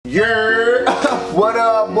Yeah, what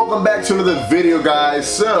up? Welcome back to another video, guys.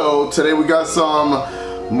 So today we got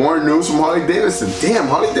some more news from Harley Davidson. Damn,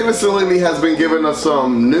 Harley Davidson lately has been giving us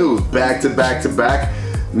some news back to back to back.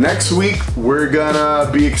 Next week we're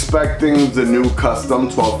gonna be expecting the new custom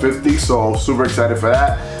 1250, so super excited for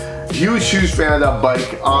that. Huge fan of that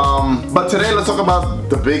bike. But today let's talk about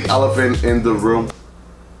the big elephant in the room.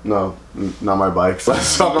 No, not my bikes.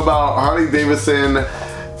 Let's talk about Harley Davidson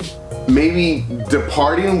maybe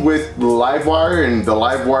departing with livewire, and the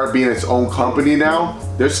livewire being its own company now.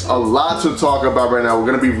 There's a lot to talk about right now. We're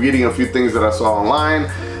going to be reading a few things that I saw online,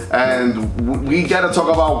 and we got to talk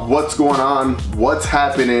about what's going on, what's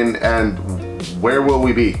happening, and where will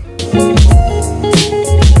we be.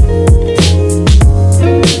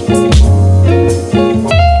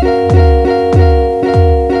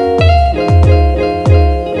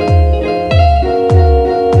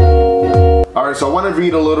 So I want to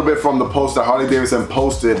read a little bit from the post that Harley Davidson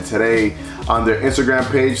posted today on their Instagram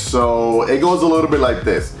page. So it goes a little bit like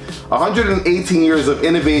this. 118 years of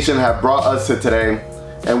innovation have brought us to today,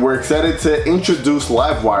 and we're excited to introduce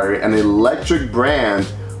Livewire, an electric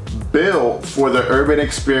brand built for the urban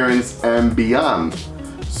experience and beyond.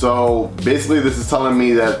 So basically this is telling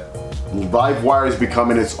me that Livewire is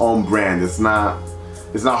becoming its own brand. It's not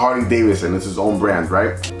Harley Davidson, it's his own brand,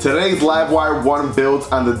 right? Today's Livewire 1 builds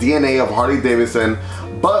on the DNA of Harley Davidson,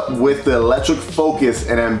 but with the electric focus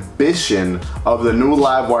and ambition of the new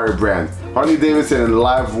Livewire brand. Harley Davidson and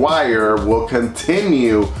Livewire will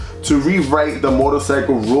continue to rewrite the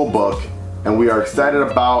motorcycle rulebook, and we are excited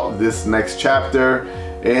about this next chapter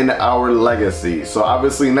in our legacy. So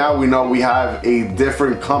obviously now we know we have a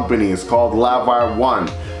different company. It's called Livewire 1.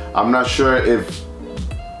 I'm not sure if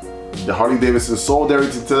the Harley Davidson sold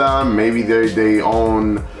everything to them. Maybe they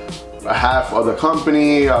own half of the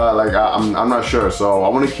company. I'm not sure. So I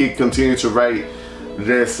want to continue to write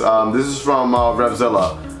this. This is from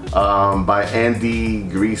Revzilla by Andy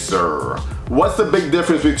Greaser. What's the big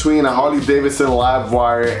difference between a Harley Davidson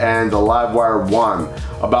Livewire and the Livewire 1?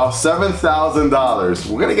 About $7,000.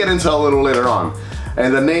 We're gonna get into a little later on.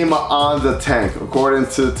 And the name on the tank, according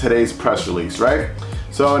to today's press release, right?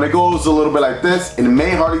 So, and it goes a little bit like this. In May,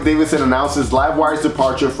 Harley Davidson announces Livewire's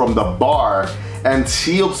departure from the bar and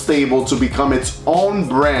Shield stable to become its own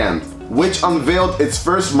brand, which unveiled its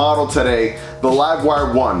first model today, the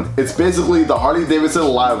Livewire 1. It's basically the Harley Davidson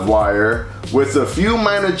Livewire with a few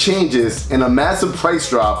minor changes and a massive price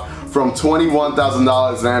drop from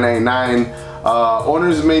 $21,999.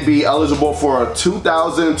 Owners may be eligible for a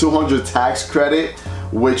 $2,200 tax credit,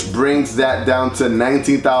 which brings that down to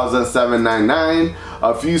 $19,799.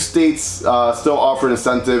 A few states still offer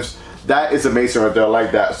incentives. That is amazing right there, I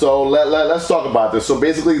like that. So let's talk about this. So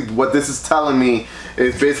basically what this is telling me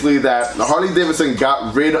is basically that Harley Davidson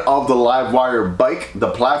got rid of the Livewire bike, the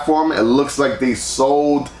platform. It looks like they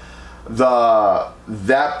sold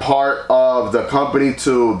that part of the company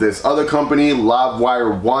to this other company,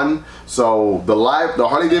 Livewire 1. So the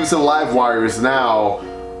Harley Davidson Livewire is now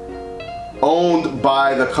owned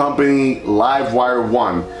by the company Livewire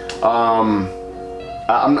 1.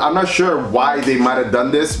 I'm not sure why they might have done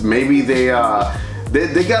this. Maybe they got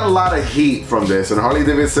a lot of heat from this, and Harley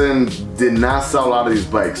Davidson did not sell a lot of these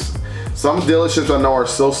bikes. Some dealerships I know are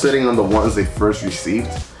still sitting on the ones they first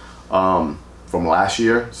received from last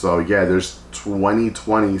year. So yeah, there's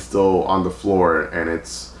 2020 still on the floor, and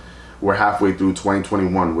we're halfway through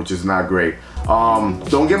 2021, which is not great.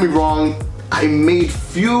 Don't get me wrong, I made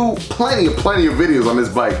plenty of videos on this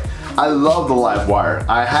bike. I love the Livewire.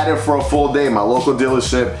 I had it for a full day. My local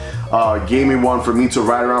dealership gave me one for me to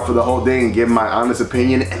ride around for the whole day and give my honest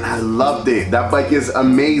opinion, and I loved it. That bike is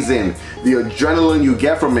amazing. The adrenaline you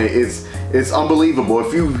get from it is unbelievable.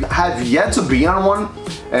 If you have yet to be on one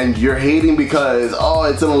and you're hating because, oh,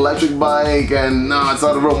 it's an electric bike and no, it's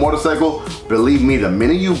not a real motorcycle, believe me, the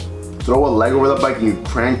minute you throw a leg over that bike and you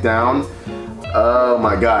crank down, oh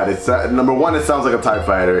my God, number one, it sounds like a TIE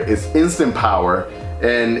Fighter. It's instant power,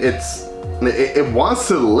 and it wants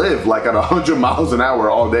to live like at 100 miles an hour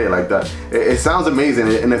all day like that. It sounds amazing,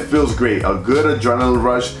 and it feels great. A good adrenaline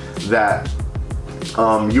rush that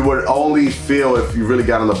you would only feel if you really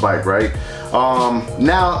got on the bike, right?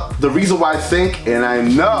 Now, the reason why I think, and I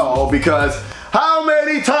know because how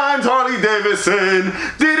many times, Harley Davidson,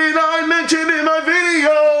 didn't I mention in my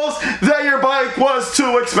videos that your bike was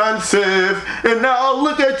too expensive, and now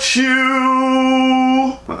look at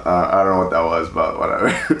you. I don't know what that was, but whatever.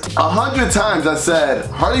 100 times I said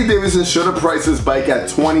Harley Davidson should have priced this bike at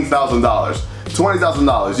 $20,000.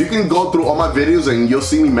 $20,000. You can go through all my videos and you'll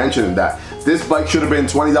see me mentioning that. This bike should have been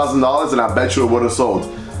 $20,000, and I bet you it would have sold.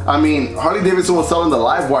 I mean, Harley Davidson was selling the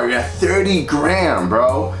Livewire at 30 grand,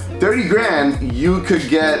 bro. you could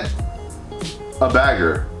get a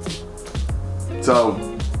bagger. So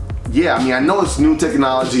yeah, I mean, I know it's new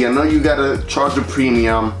technology, I know you gotta charge a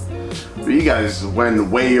premium, but you guys went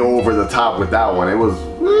way over the top with that one. It was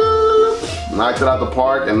knocked it out the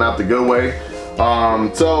park, and not the good way.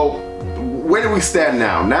 So where do we stand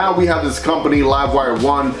now? Now we have this company, Livewire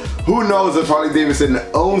One. Who knows if Harley Davidson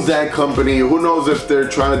owns that company? Who knows if they're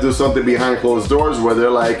trying to do something behind closed doors where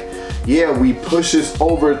they're like, yeah, we push this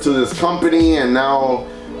over to this company and now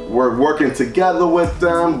we're working together with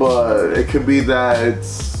them, but it could be that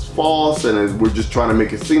it's false and we're just trying to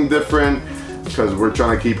make it seem different because we're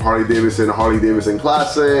trying to keep Harley Davidson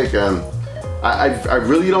classic. And I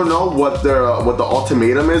really don't know what the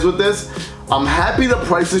ultimatum is with this. I'm happy the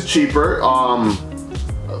price is cheaper.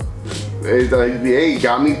 It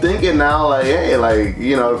got me thinking now, like, hey, like,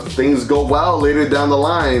 you know, if things go well later down the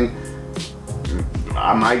line,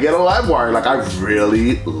 I might get a Livewire. Like, I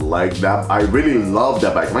really like that. I really love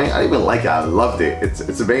that bike. Man, I even like it. I loved it.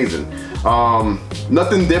 It's amazing.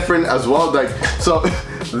 Nothing different as well. Like, so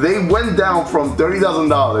they went down from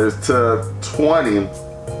 $30,000 to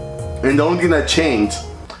 $20,000, and the only thing that changed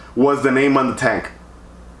was the name on the tank.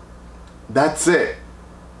 That's it.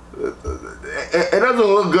 It doesn't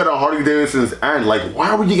look good on Harley Davidson's end. Like,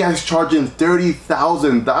 why were you guys charging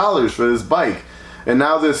 $30,000 for this bike? And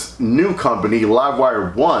now this new company,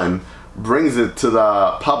 Livewire One, brings it to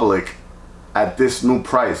the public at this new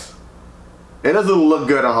price. It doesn't look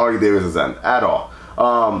good on Harley Davidson's end at all.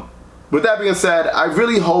 With that being said, I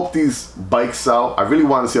really hope these bikes sell. I really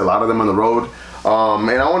want to see a lot of them on the road.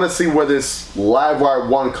 And I want to see where this Livewire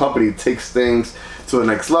One company takes things to the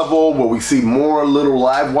next level, where we see more little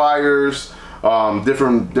live wires,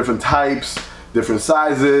 different types, different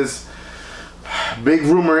sizes. Big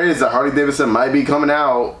rumor is that Harley Davidson might be coming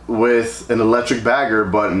out with an electric bagger,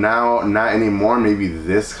 but now not anymore. Maybe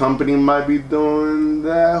this company might be doing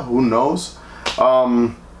that. Who knows?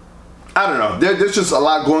 I don't know. There's just a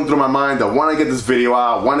lot going through my mind. I want to get this video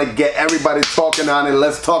out. I want to get everybody talking on it.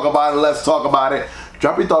 Let's talk about it. Let's talk about it.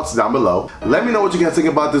 Drop your thoughts down below. Let me know what you guys think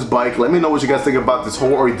about this bike. Let me know what you guys think about this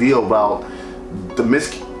whole ordeal about the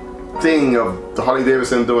thing of the Harley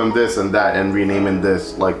Davidson doing this and that and renaming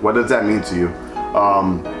this. Like, what does that mean to you? I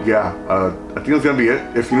think that's gonna be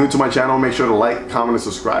it. If you're new to my channel, make sure to like, comment, and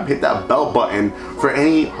subscribe. Hit that bell button for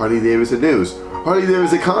any Harley Davidson news, Harley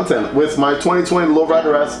Davidson content with my 2020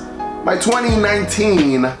 Lowrider S, my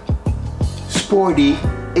 2019 Sporty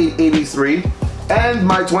 883, and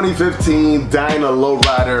my 2015 Dyna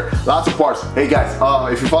Lowrider. Lots of parts. Hey guys,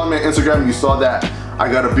 if you follow me on Instagram, you saw that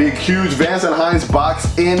I got a big, huge Vance & Hines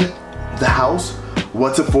box in the house.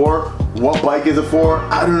 What's it for? What bike is it for?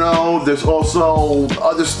 I don't know. There's also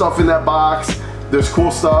other stuff in that box. There's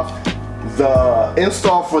cool stuff. The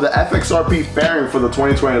install for the FXRP fairing for the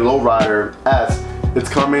 2020 Lowrider S, it's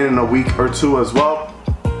coming in a week or two as well.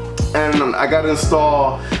 And I gotta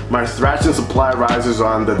install my Thrash and Supply risers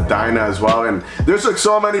on the Dyna as well. And there's like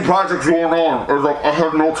so many projects going on. It's like I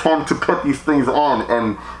have no time to put these things on.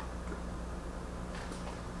 And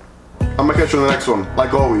I'm gonna catch you in the next one.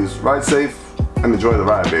 Like always, ride safe and enjoy the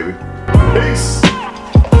ride, baby. Peace.